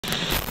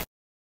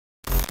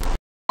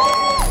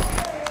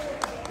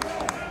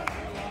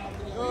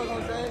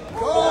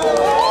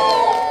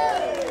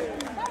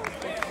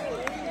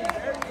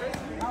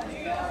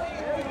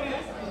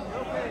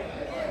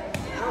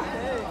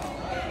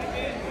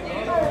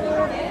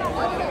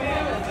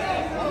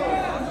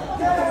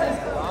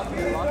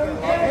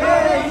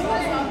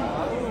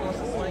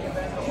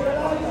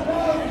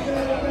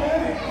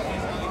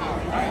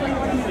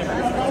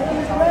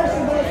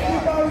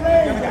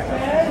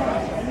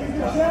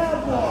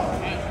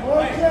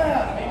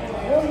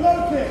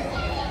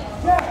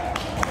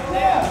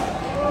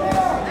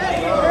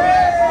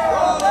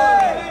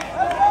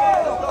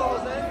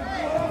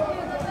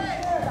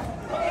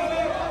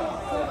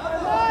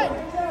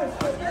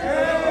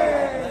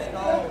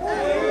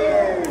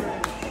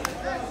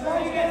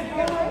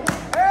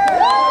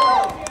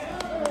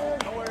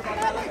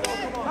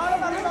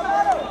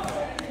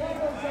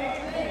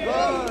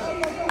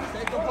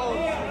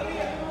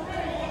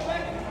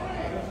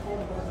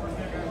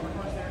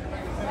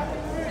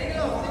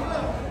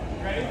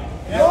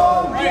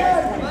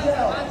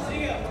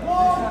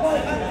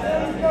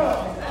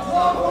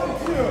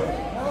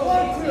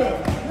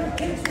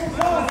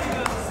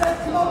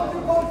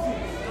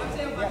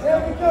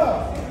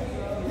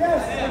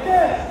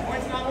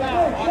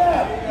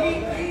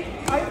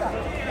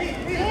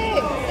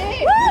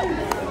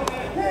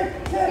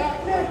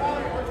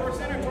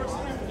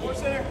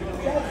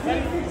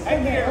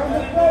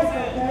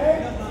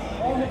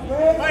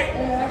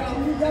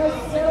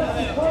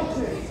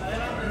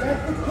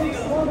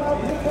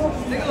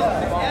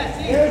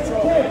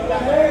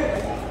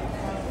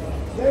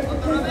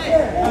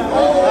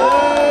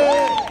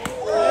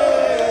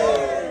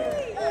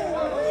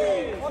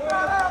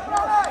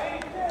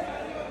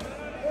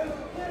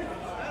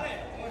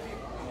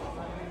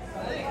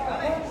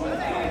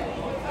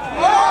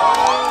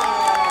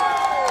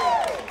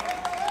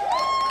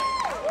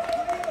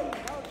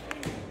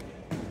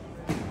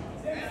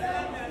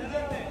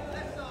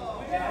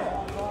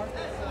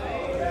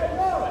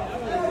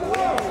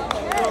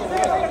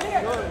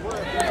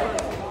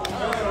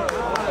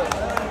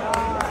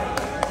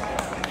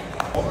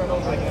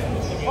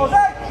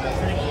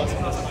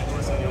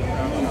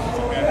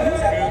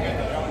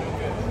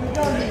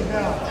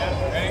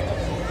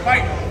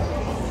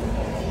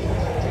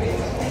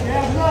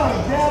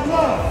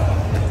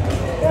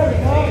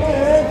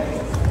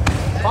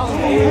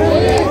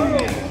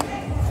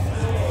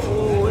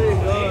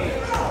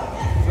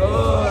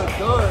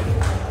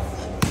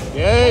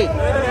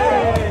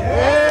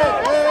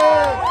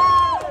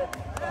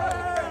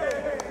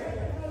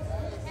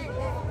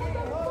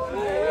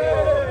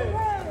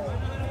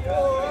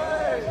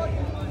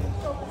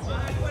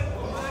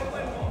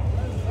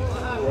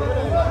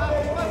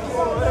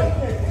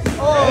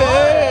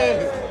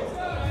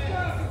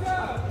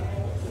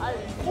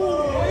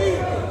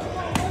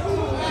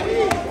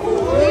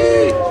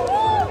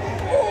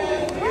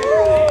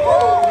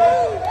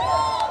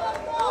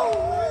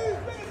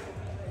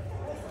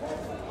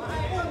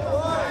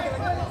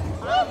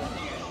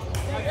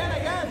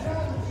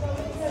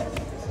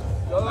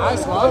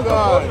Nice long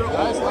guard.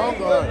 Nice long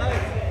guard.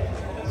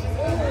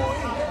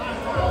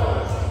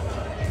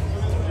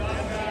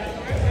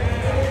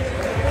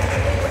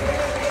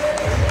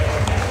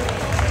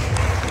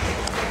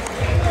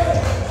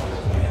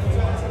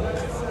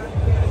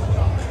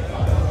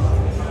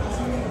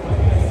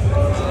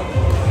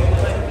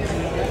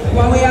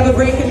 While we have a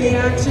break in the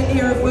action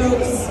here,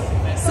 folks,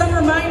 some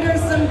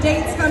reminders, some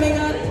dates coming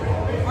up.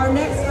 Our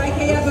next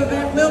IKF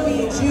event will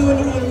be June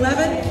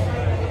 11th.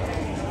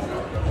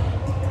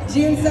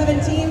 June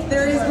 17th,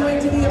 there is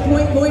going to be a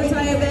Muay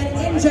Thai event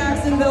in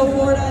Jacksonville,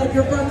 Florida. If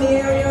you're from the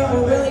area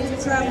or willing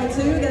to travel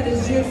to, that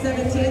is June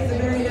 17th, the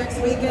very next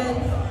weekend.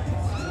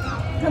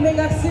 Coming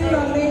up soon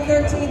on May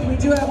 13th, we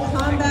do have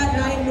Combat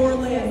Night in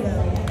Orlando.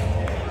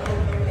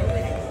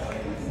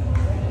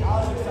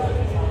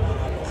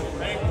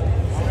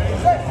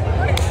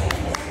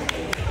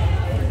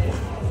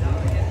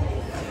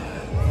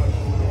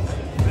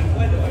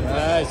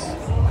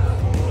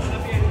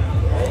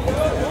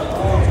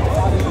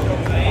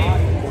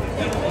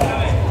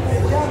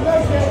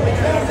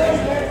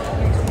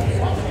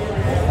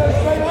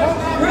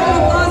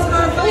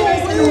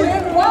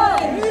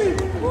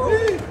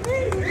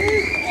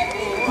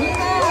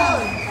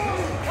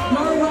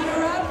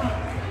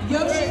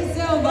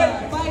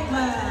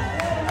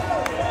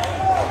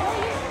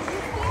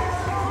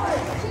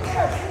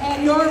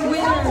 And your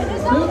winner,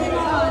 moving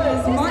on,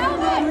 is Martin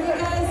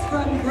Rodriguez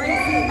from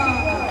Gracie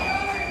Baja.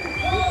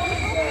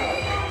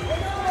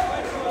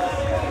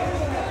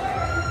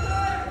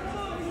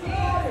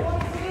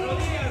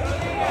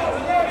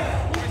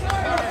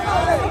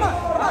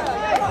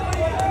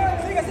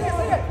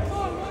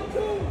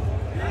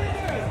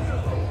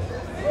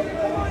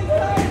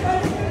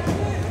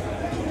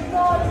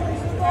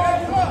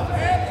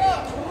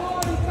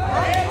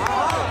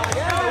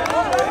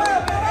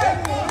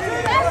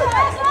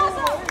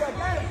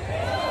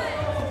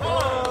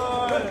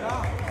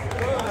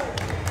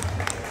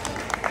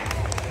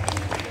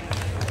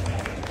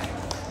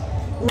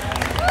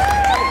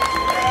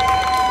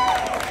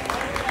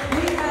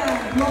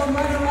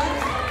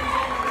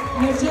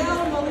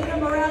 Miguel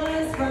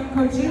from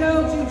Cogito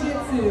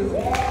Jiu-Jitsu.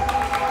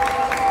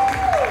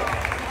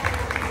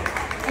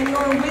 And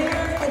your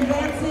winner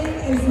advancing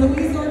is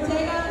Luiis